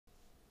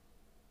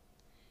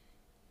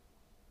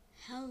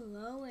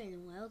Hello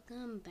and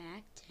welcome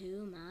back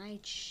to my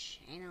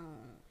channel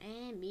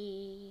and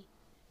me.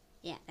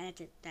 Yeah,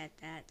 that's it.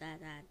 That's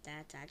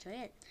actually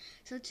it.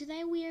 So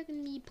today we are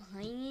gonna be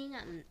playing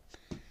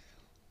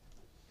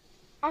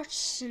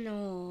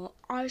Arsenal,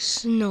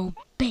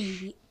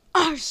 baby,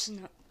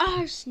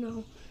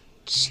 Arsenal,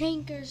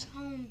 Chanker's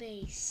home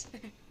base.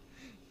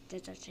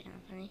 That's actually kind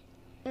of funny.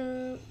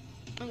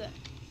 Okay.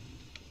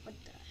 What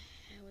the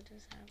hell? What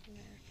just happened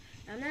there?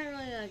 I'm not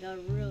really like a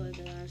really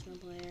good Arsenal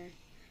player.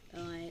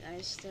 But like,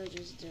 I still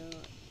just do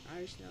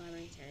Arsenal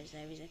every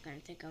Thursday because I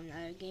couldn't think of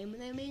another game when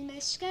I made my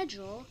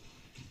schedule.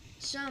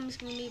 So I'm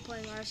just going to be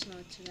playing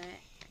Arsenal today.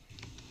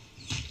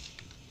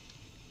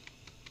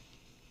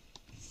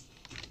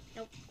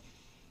 Nope.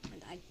 I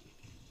died.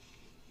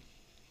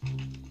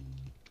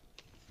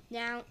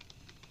 Now,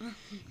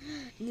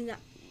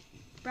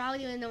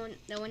 probably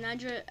the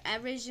 100,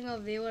 every single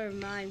viewer of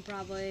mine,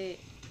 probably,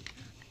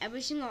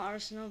 every single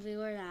Arsenal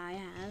viewer that I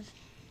have,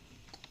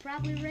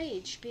 probably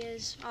rage,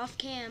 because off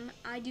cam,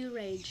 I do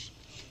rage.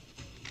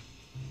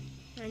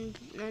 And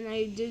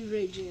I did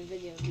rage in a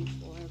video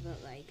before,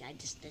 but like I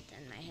just did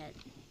that in my head.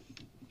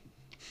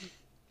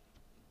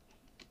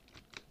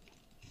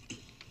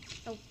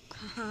 Oh,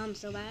 I'm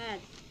so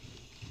bad.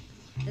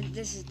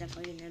 This is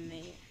definitely gonna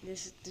make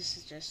this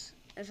is just,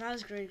 if I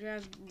was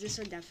Greencraft, this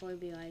would definitely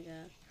be like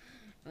a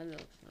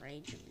little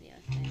rage video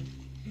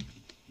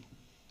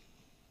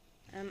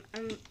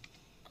thing.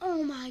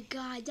 Oh my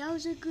god, that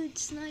was a good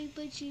snipe,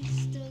 but she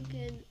still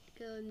could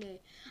kill me.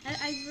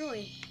 I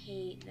really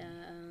hate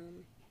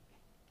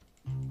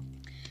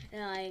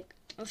like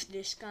with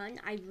this gun.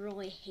 I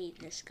really hate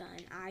this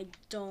gun. I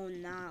do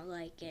not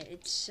like it.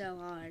 It's so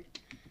hard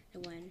to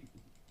win.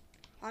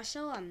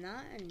 Also, I'm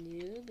not a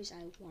noob because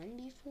I won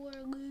before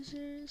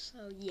losers.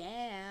 So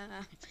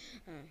yeah.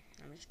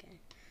 I'm just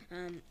kidding.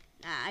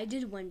 I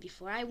did win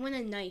before. I won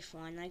a knife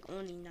one, like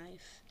only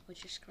knife,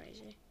 which is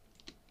crazy.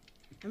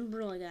 I'm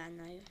really good at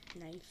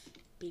knife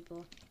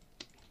people.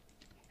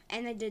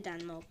 And I did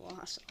that on mobile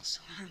also, so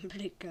I'm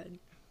pretty good.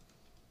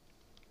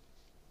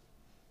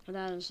 But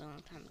that was a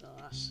long time ago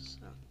also,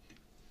 so.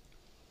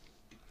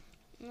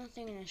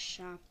 Nothing in the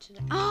shop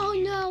today. Oh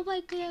no,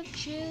 I could have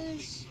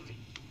choose.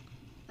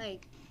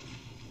 Like,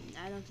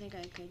 I don't think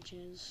I could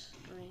choose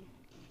green.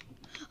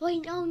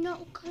 Wait, no,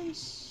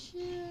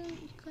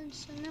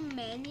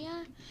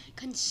 Consummania?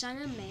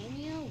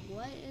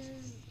 What is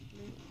this?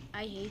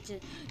 I hate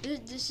it.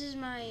 This is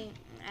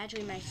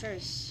actually my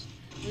first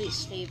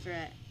least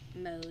favorite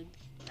mode.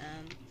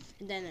 And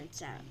then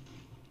it's out.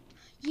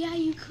 Yeah,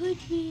 you could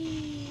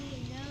be.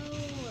 No.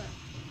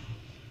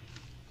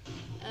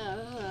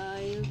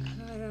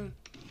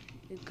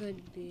 You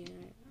could be.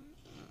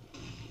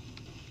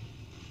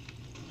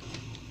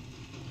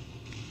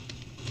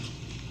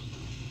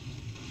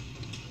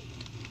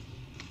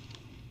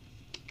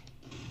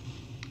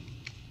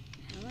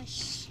 How am I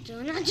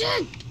still not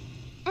dead?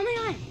 Oh my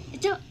god!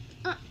 It's a.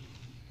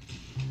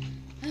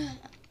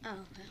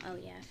 Oh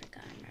yeah, I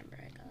forgot. I remember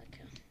I got a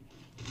kill.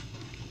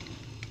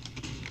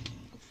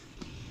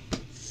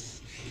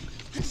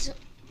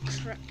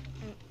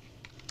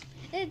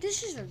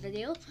 This is a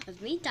video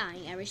of me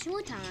dying every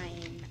single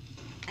time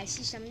I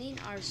see somebody in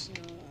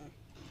Arsenal.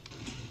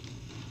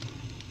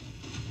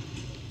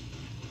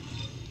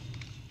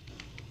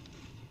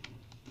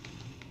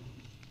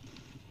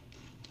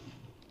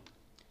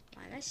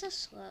 Why am I so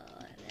slow?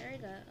 There we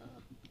go.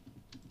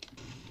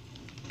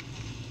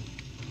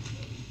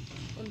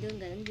 I'm doing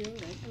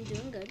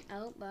good.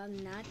 Oh, but I'm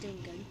not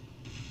doing good.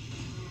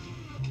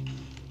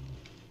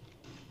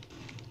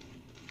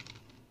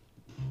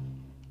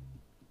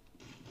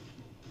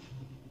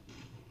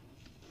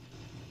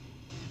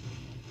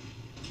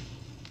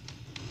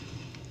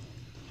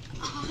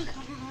 Oh,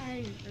 come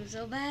on. I'm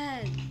so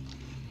bad.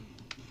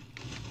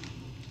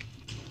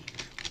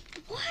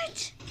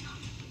 What?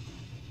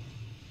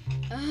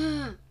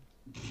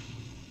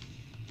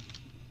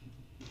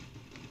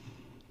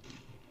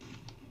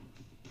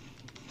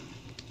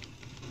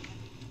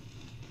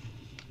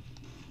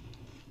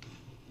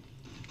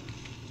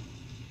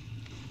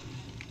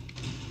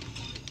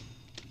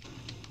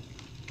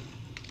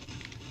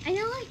 I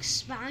know like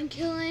spawn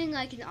killing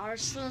like in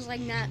Arsenal is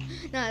like not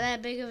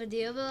that big of a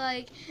deal, but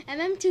like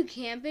MM2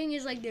 camping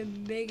is like the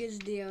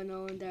biggest deal in the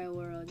whole entire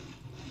world.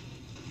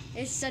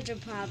 It's such a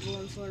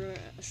problem for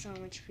so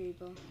much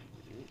people.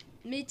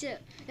 Me too.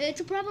 It's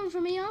a problem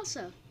for me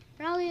also.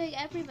 Probably like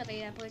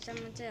everybody that plays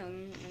MM2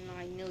 and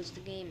like knows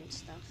the game and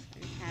stuff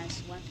and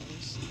has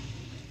weapons.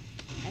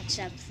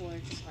 Except for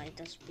just like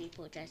those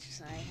people that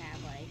just like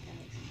have like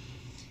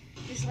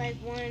just like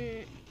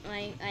one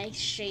like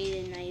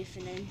shaded knife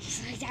and then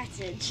just like that's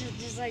it.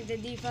 Just like the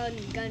default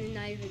gun and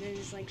knife and then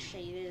just like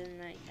shaded and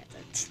like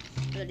that's it.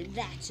 But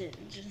that's it.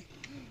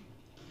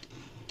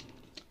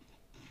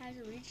 How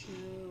to reach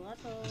new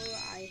level?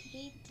 I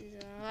hate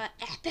this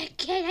epic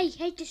kid. I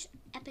hate this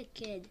epic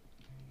kid.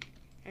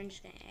 I'm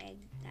just gonna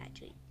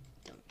actually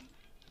don't.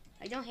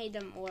 I don't hate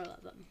them or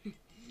love them.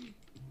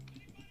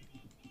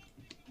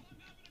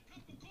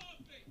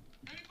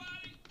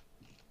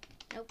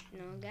 Oh,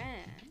 no,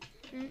 God.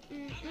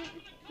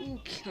 Ooh,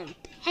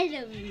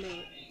 competitive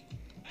mode.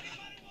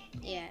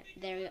 Yeah,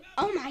 there we go.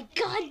 Oh my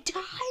God,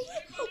 tie?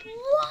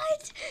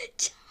 What?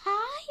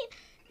 Tie?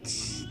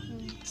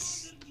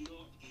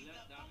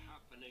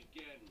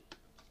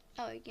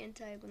 Oh, I can't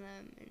type when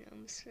I'm in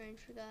home screen,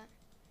 forgot.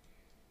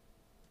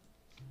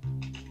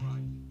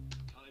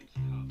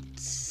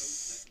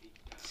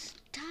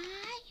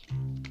 Tie?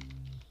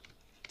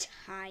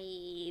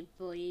 Tie,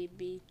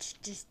 baby.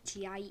 Just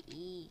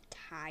T-I-E,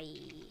 tie.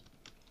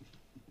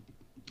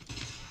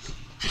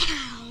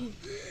 How?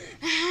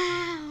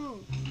 How?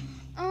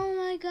 Oh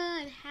my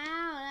God,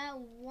 how? That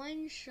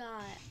one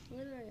shot.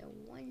 Literally a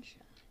one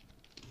shot.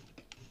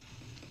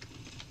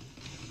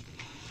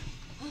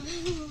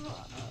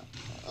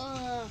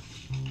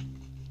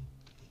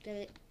 Get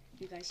it?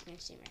 You guys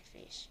can't see my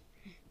face.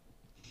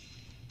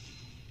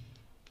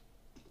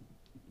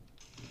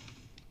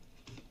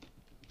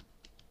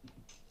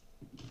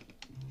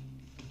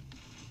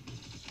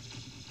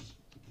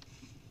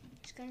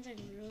 This gun's like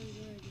really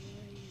good.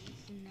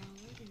 Really not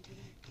working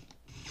today.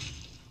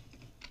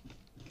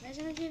 Why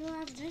so many people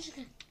have this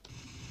gun?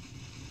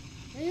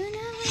 Do you know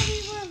how many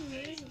people have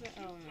this gun?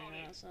 Oh my God,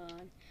 that's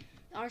odd.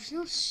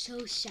 Arsenal's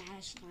so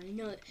satisfying.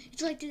 No,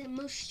 it's like the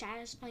most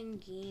satisfying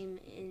game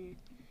in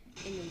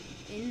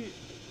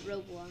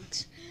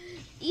Roblox.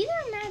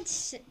 Either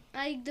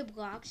like the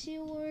Bloxy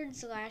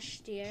Awards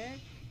last year.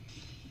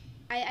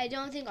 I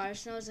don't think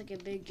Arsenal was like a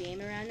big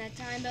game around that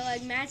time, but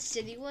like Mad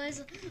City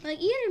was. Like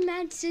either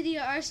Mad City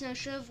or Arsenal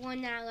should have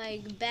won that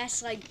like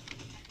best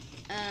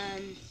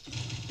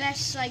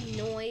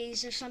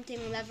noise or something,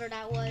 whatever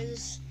that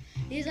was.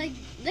 Because like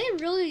they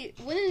really,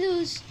 one of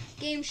those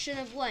games should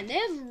have won. They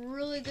have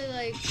really good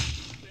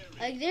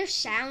like their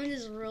sound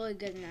is really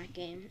good in that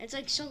game. It's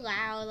like so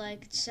loud,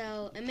 like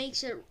so it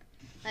makes it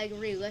like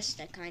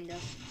realistic kind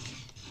of.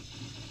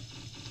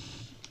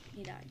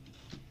 He died.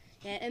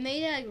 Yeah, it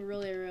made it like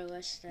really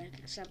realistic.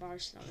 Except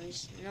Arsenal,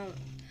 no.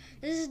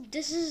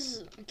 This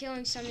is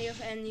killing somebody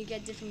and you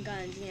get different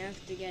guns and you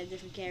have to get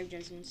different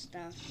characters and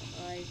stuff.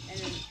 Like and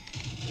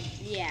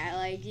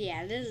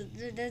then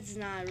this is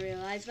not real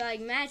life. But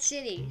like Mad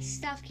City,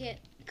 stuff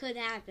could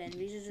happen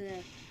because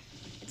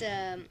it's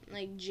a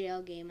like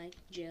jail game, like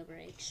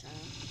jailbreak. So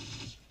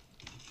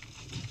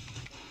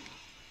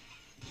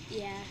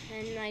yeah,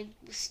 and like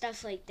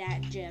stuff like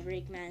that,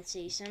 jailbreak Mad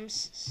City.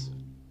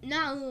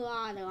 Not a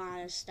lot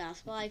of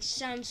stuff, but like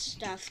some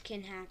stuff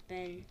can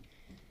happen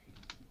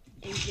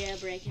in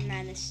jailbreak in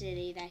Mad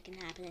City that can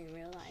happen in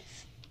real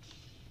life.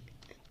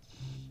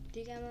 Do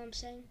you get what I'm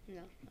saying?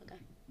 No. Okay.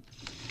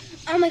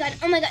 Oh my God!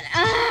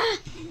 Ah!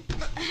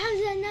 How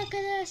did I not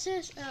get an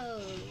assist?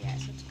 Oh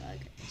yes, let's go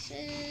get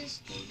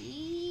assist,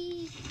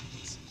 maybe.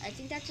 I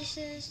think that's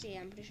assist. Yeah,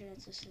 I'm pretty sure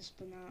that's assist,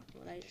 but not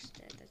what I just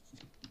did. That's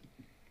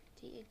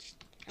DH.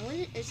 I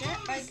wonder, is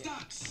that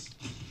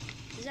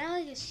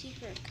like a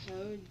secret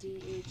code?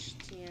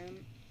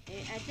 DHTM.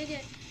 I think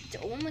it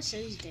almost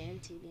says Dan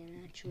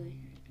TDM actually.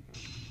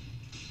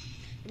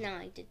 But not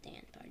like the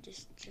Dan part,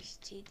 just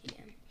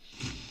TDM.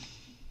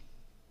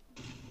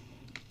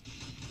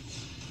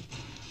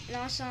 And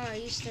also, I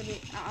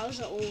was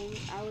an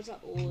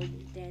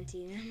old Dan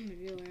TDM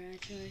viewer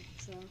actually.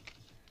 So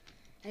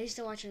I used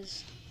to watch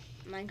his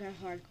Minecraft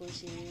Hardcore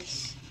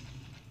series.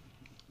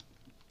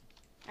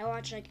 I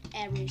watch like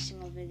every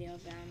single video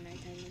of that on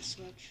Nintendo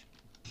Switch.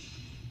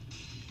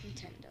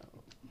 Nintendo.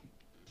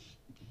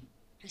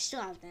 I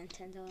still have the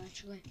Nintendo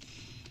actually.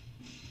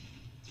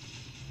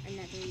 I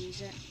never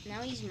use it.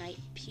 Now I use my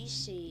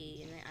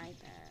PC and my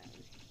iPad.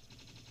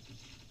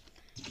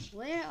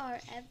 Where are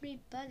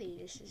everybody?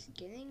 This is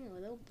getting a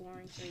little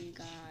boring for you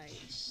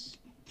guys.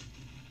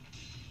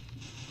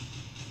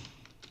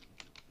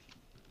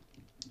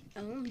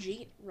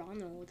 OMG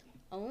Ronald.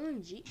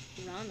 OMG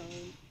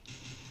Ronald.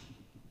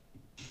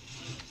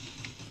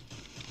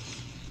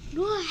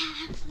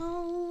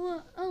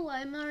 Oh,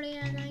 I'm already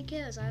at 9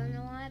 kills. I don't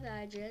know why, but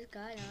I just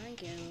got 9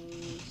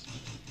 kills.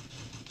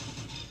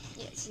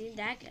 Yeah, see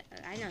that guy?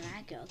 I know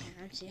that kill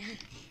count. See?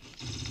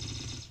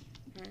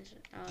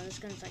 Oh, this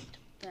gun's like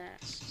the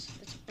best.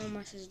 It's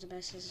almost as the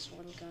best as this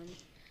one gun.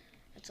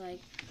 It's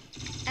like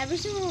every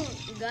single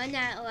gun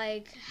that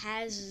like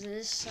has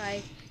this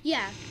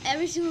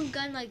every single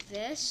gun like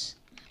this,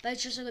 but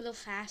it's just a little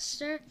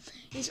faster,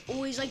 is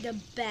always like the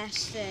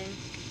best thing.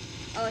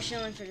 Oh, I should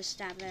have went for the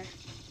stab there.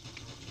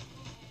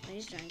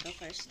 He's trying to go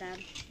for a stab.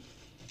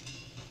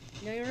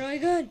 No, you're really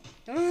good.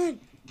 Come on.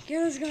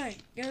 Kill this guy.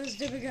 Kill this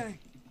stupid guy.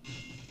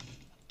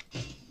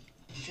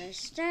 Try to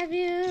stab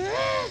you.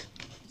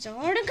 It's so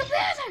hard to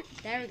compare.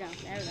 There we go.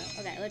 There we go.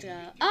 Okay, let's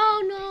go.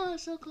 Oh no,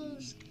 so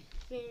close.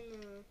 We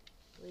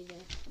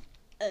did.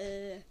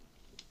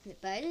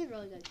 But I did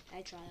really good.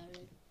 I tried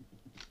already.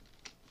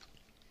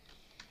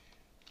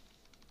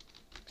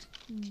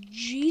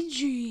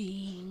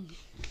 GG.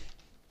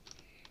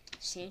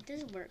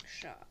 Santa's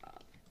Workshop.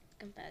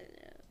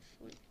 Competitive.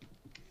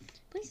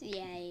 Please,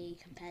 yay,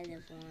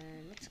 competitive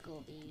one. Let's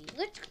go, baby.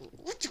 Let's go.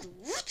 Let's go.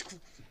 Let's go.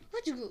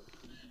 Let's go.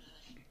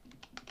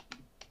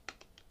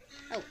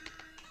 Oh.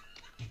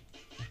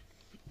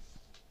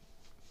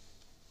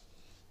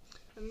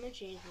 I'm gonna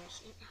change my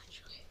skin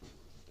actually.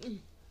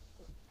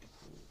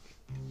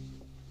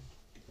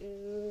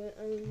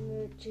 I'm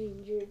gonna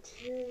change it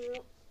to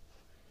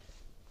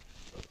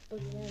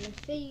my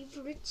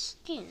favorite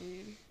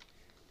skin,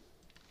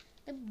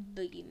 the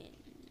Boogeyman.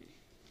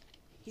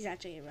 He's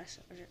actually a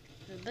wrestler.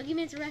 The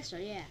Boogeyman's a wrestler,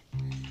 yeah.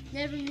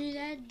 Never knew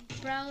that.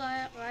 Probably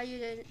why you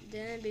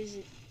didn't, because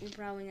you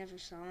probably never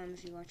saw him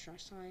if you watch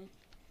wrestling.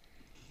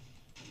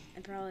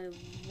 And probably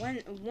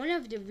one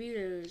of the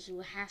viewers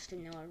will have to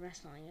know what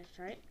wrestling is,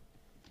 right?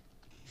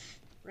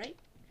 Right?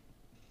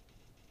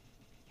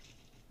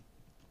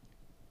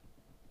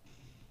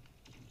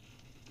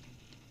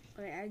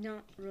 Okay, I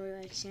don't really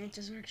like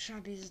Santa's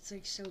Workshop because it's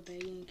like so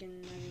big and you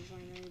can never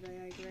find anybody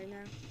like it right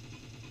now.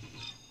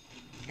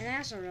 And I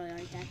also really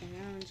like that gun.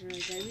 That one's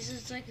really good because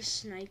it's like a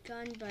snipe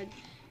gun, but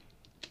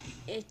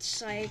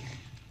it's like,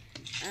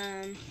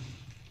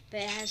 but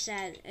it has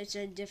that. It's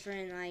a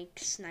different like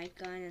snipe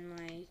gun and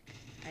like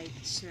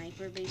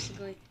sniper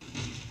basically.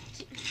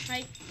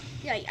 Like,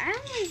 yeah, like, I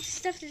don't like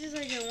stuff that's just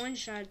like a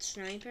one-shot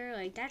sniper.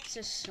 Like that's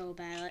just so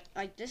bad.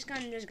 Like this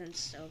gun's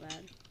so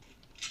bad.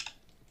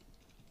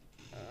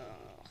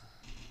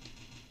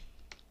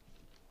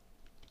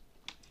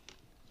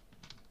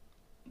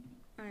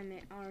 I'm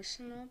an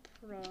Arsenal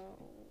Pro.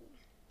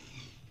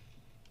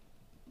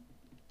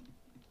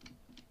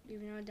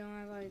 Even though I don't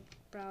have like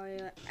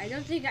probably I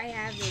don't think I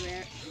have the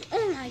rare.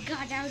 Oh my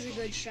god, that was a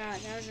good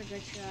shot. That was a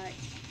good shot.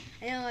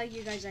 I know like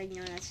you guys like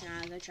no, that's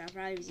not a good shot.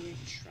 Probably because you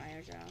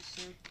tryhards are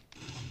awesome.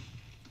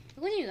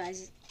 But one of you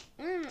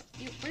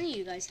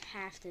guys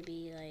have to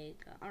be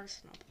like an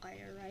Arsenal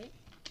player, right?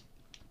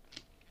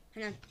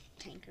 And I'm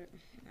tanker.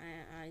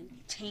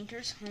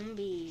 Tankers home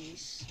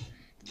bees.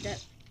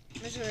 That's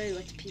really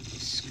what the people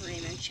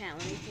scream and chat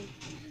when they think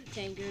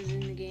tankers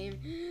in the game.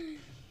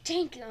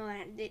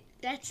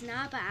 That's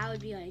not, but I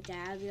would be like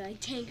that. I'd be like,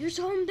 tankers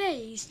home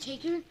base,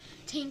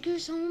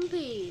 tankers home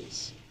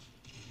base.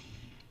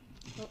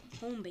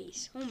 Home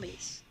base.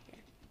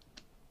 Yeah.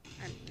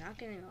 I'm not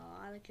getting a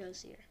lot of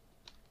kills here.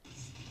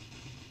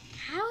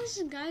 How is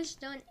this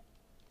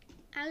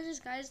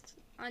guy's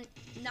on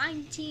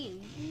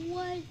 19?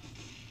 What?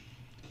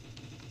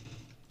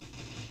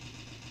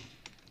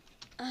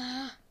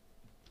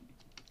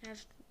 I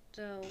have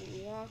to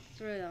walk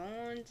through the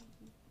whole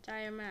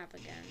entire map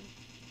again.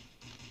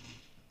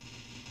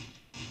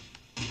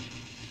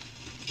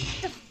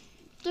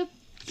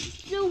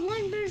 The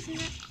one person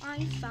that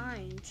I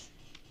find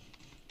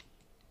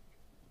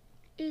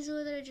is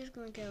literally just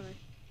gonna kill me.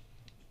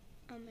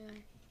 Oh my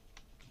god.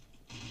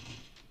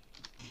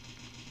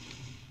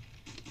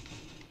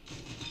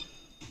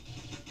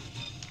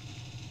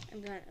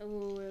 I'm gonna,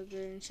 we're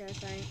good and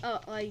satisfying. Oh,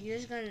 like,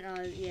 this gun,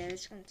 yeah,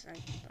 this gun's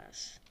like the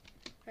best.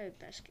 Probably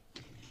best gun,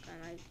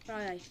 like,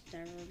 probably like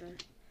third or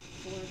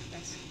fourth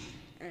best,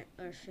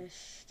 or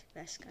fifth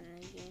best gun in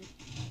the game.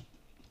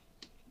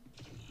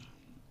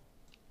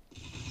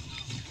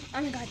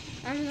 Oh my god,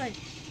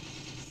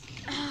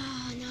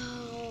 Oh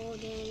no,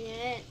 dang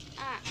it.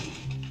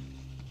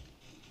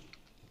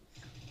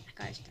 That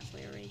guy's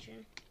definitely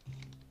raging.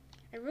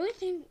 I really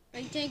think,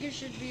 like, Tanker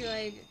should do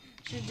like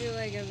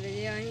a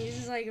video, and he's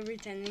just like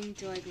pretending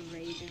to like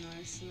rage in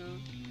Arsenal.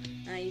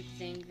 And I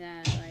think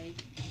that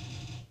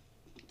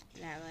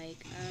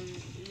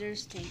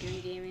there's Tanker in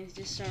the game, and he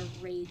just start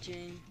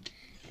raging,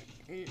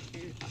 and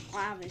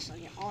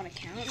obviously on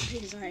account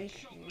he's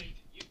like. Yeah.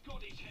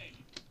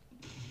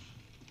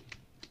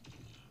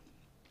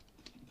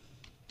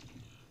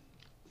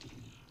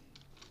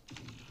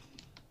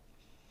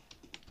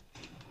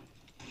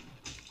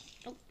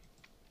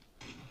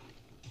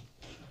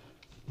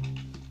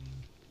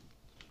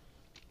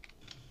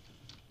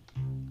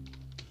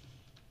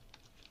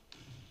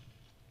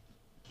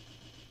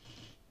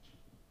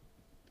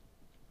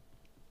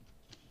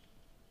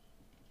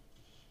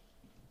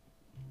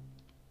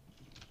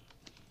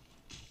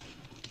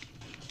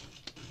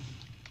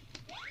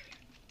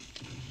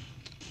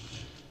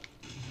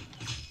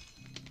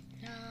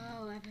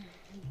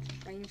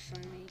 In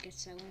front of me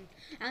gets that one.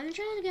 I'm gonna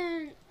try it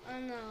again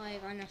on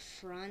the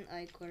front,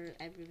 like where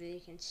everybody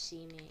can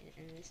see me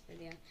in this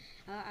video.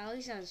 At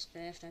least I was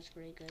fifth. That's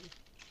pretty good.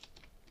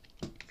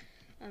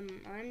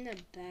 I'm the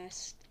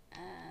best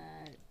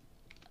at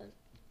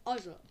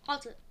awesome.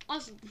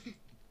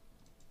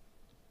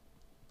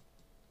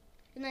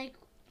 And like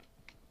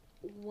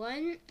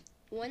when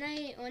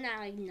I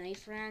like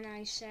knife round,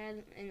 I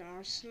said in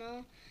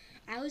Arsenal,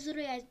 I was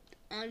literally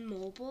on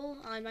mobile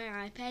on my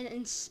iPad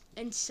and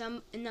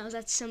I was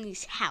at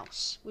somebody's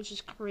house, which is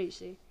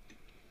crazy.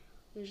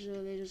 There's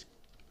just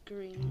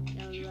green.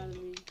 That was rather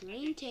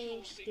green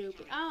tape,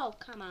 stupid. Oh,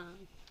 come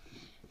on.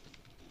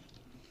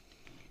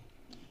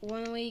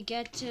 When we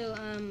get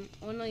on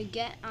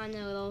the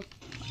little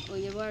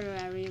leaderboard where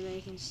everybody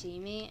can see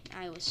me,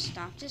 I will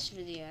stop this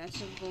video.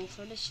 That's a goal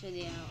for this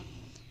video.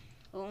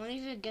 But only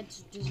if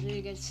this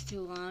video gets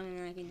too long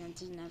and I can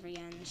just never get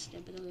on this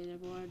stupid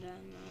leaderboard,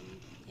 then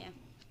yeah.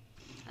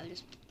 I would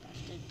just have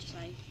to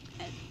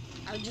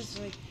I would just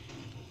like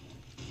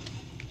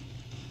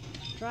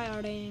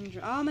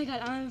Tryharding. Oh my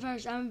god, I'm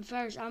first. Oh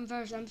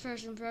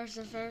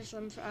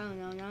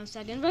no, now I'm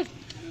second. But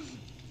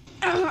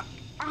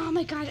oh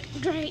my god,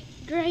 great.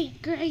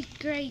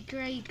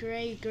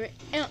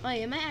 Oh,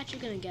 wait, am I actually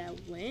gonna get a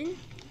win?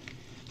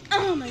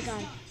 Oh my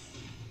god.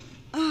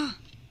 Ah,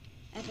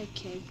 epic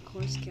kid, of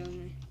course, killed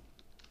me.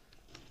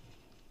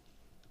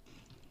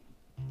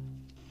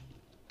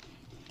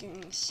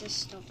 Getting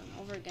assist over and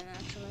over again,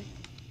 actually.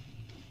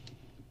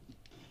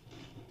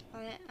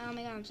 Oh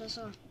my god, I'm so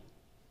sore.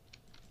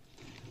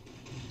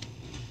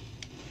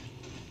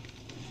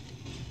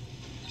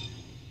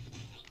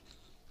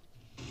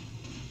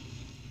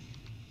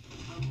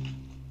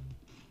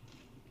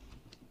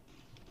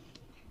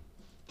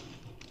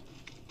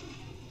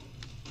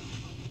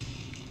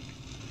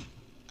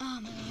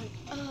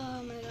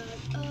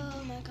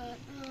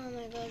 Oh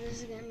my god, this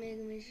is gonna make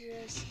me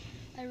stress.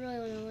 I really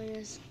wanna win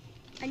this.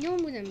 I know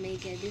I'm gonna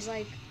make it. There's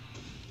like,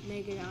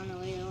 make it on the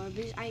leaderboard.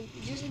 Because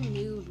there's a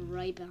noob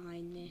right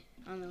behind me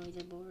on the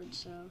leaderboard,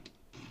 so.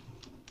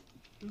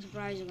 I'm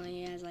surprisingly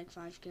he has like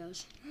 5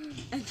 kills.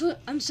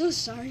 I'm so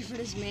sorry for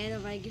this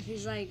man. If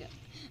he's like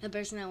a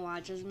person that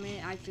watches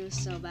me, I feel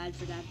so bad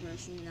for that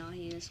person. No,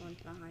 he just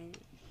went behind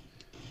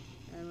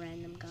a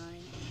random guy.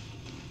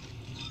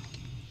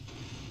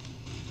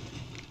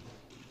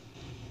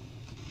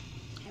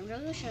 I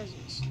really wish I was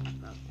in stock right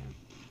now.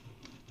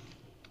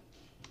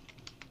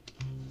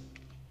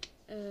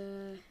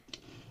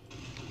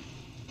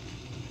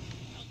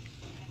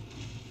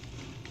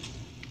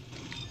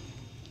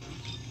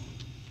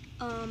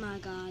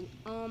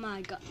 Oh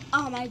my god.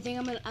 I think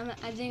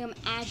I'm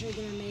actually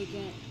gonna make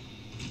it.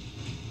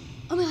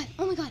 Oh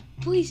my god,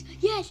 please,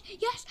 yes,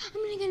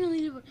 I'm gonna get on the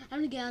leaderboard. I'm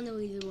gonna get on the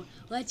leaderboard.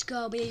 Let's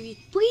go, baby.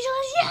 Please,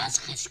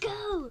 let's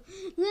go.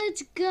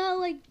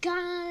 I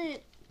got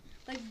it.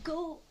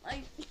 Go,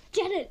 I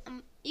did it.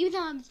 Even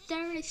though I'm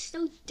third, I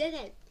still did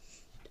it.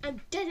 I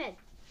did it.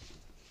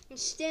 I'm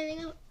standing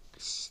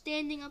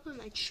up in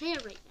my chair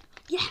right now.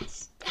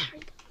 Yes, there we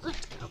go.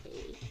 Let's go,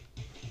 baby.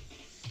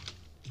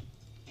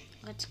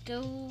 Let's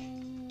go.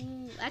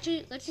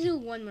 Actually, let's do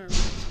one more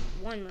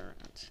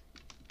round.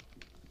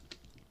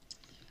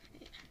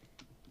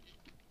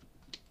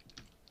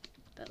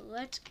 But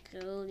let's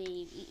go,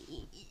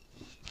 baby.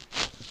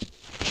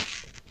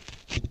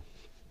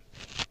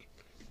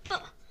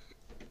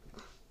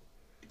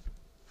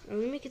 I'm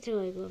gonna make it to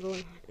like level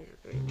 100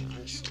 right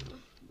now. So.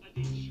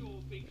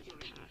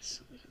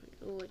 Pass.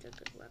 Oh, it's a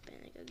good weapon.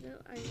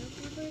 I know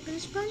people are gonna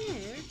spawn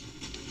there.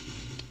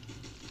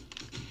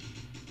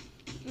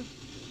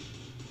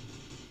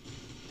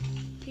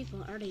 People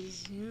are already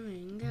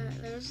zooming.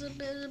 There's a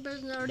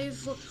person already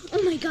full.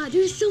 Oh my god,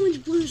 there's so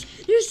much blues.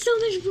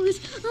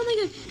 Oh my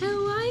god, and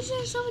why is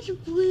there so much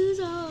blues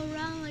all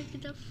around like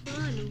the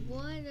front?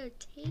 Why they're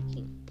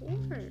taking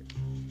over?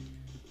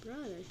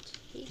 Bro, they're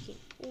taking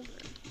over.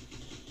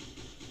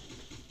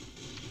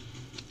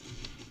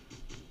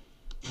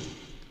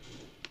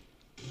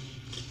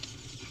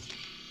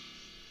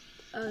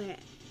 Okay.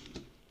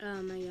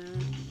 Oh my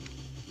god.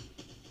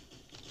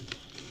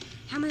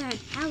 How am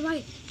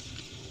I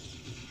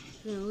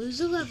gonna lose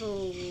the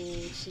level,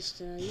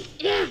 sister?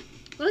 Yeah!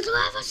 Lose the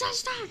level,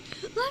 sister!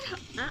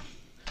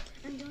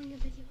 I'm doing a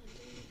video.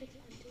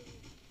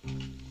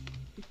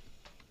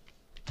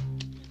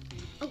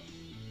 Oh!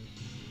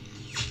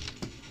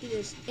 He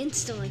just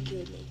instantly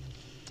killed me.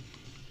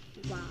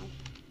 Wow.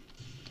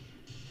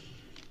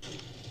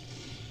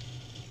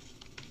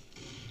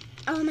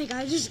 Oh my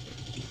god,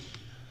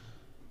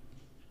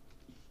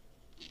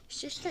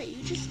 Sister,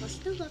 you just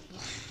lost the level.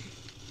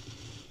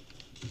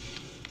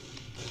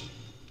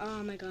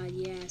 Oh my god,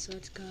 yes,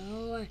 let's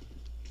go.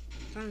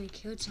 Finally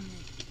killed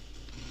something.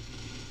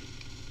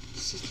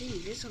 Sister, you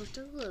just lost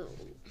the level.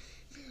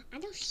 I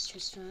know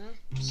sister.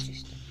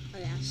 Oh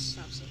yeah,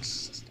 stop saying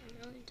sister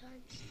a million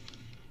times.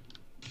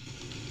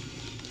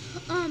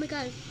 Oh my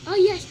god. Oh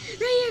yes,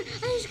 right here.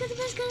 I just got the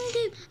best gun in the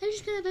game.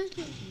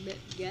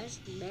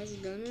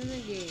 Best gun in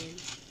the game.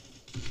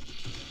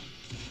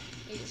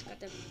 I just got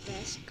the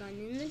best gun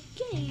in the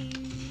game.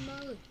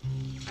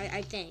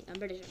 I think. I'm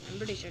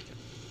pretty sure.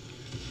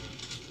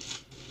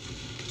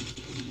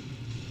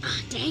 Ah,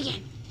 dang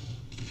it.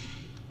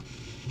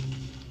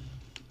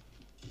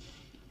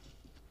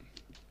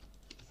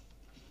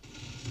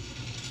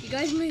 You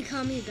guys may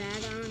call me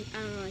bad. I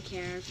don't really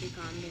care if you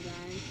call me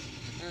bad.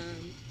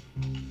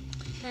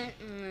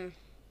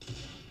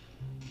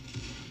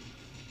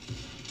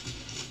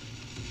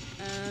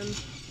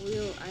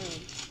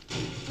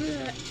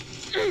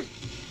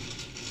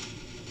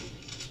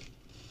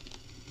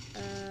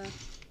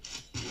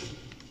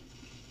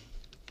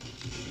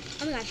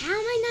 Oh my god, how am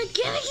I not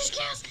getting these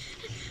kills?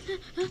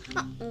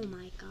 Oh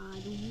my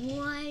god,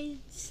 what?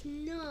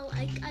 No,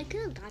 I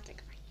could have got the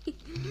guy.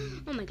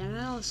 Oh my god,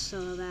 that was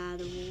so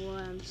bad.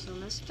 What? I'm so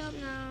messed up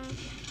now.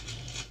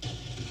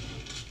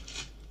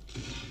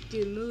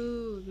 Dude,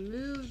 move,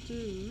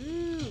 dude,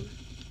 move.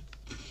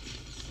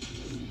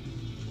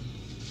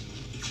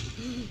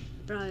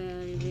 Probably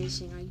already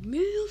racing like,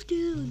 move,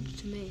 dude,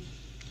 to me.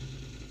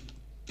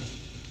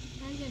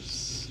 I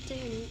just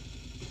staring.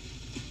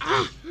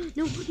 Ah!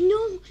 No,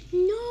 no,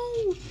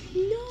 no,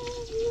 no!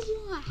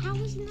 How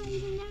is it not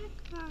even that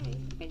guy?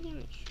 I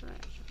didn't trash.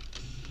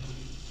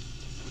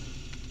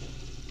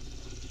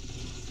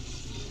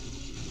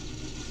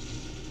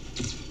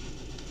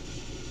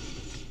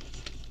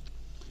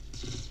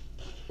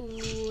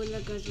 Ooh,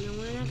 that guy's gonna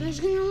win. That guy's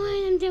gonna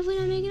win. I'm definitely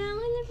not making it on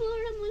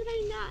leaderboard. I'm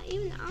literally not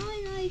even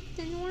on like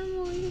the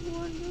normal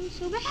leaderboard. That was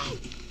so bad.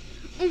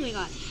 Oh my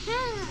god.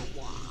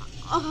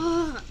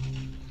 Oh,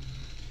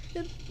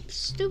 the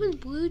stupid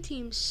blue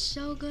team's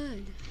so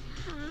good.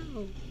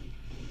 How?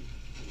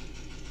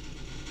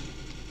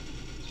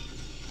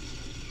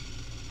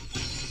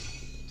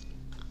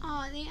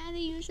 Oh, they had to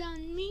use that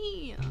on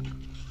me.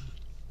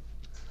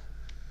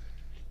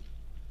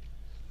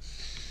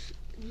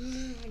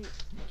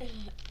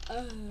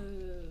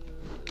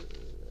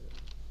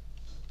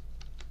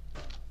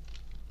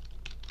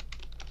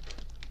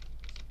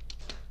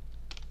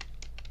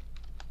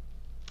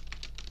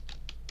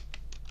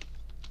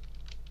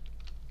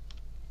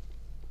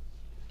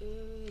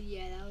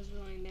 Yeah, that was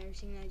really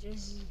embarrassing.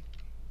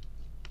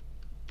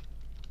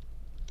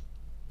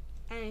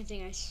 I didn't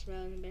think I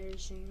spelled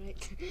embarrassing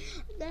right.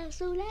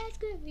 So that's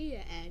gonna be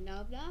the end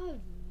of the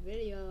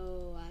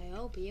video. I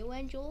hope you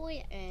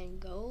enjoy it and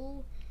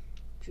go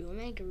join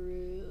my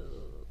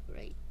group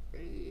right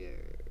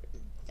here.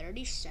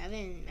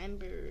 37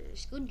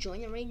 members. Go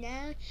join it right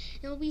now.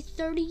 It'll be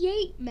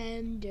 38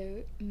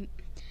 members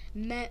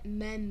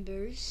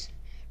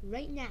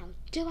right now.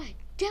 Do it.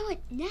 Do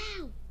it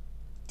now.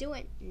 Do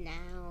it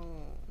now,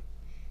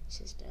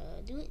 sister.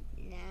 Do it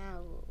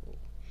now.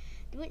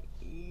 Do it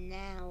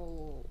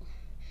now.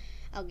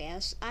 Okay,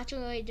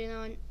 actually,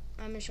 I'm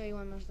gonna show you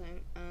one more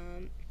thing.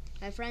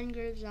 My friend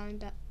group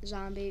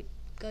zombie.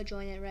 Go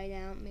join it right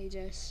now. Let me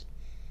just.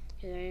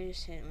 I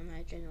just hit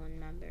 101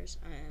 members.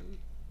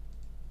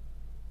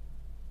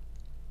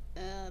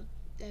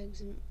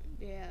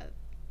 Yeah,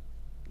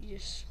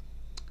 just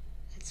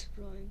that's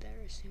really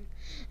embarrassing.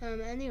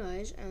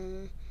 Anyways,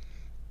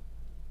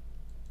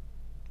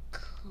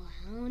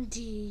 Clown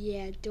D,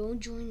 yeah, don't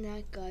join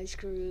that guy's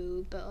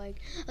group. But like,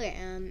 okay,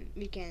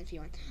 you can if you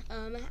want.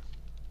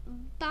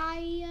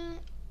 Bye.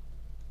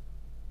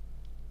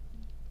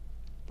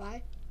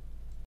 Bye.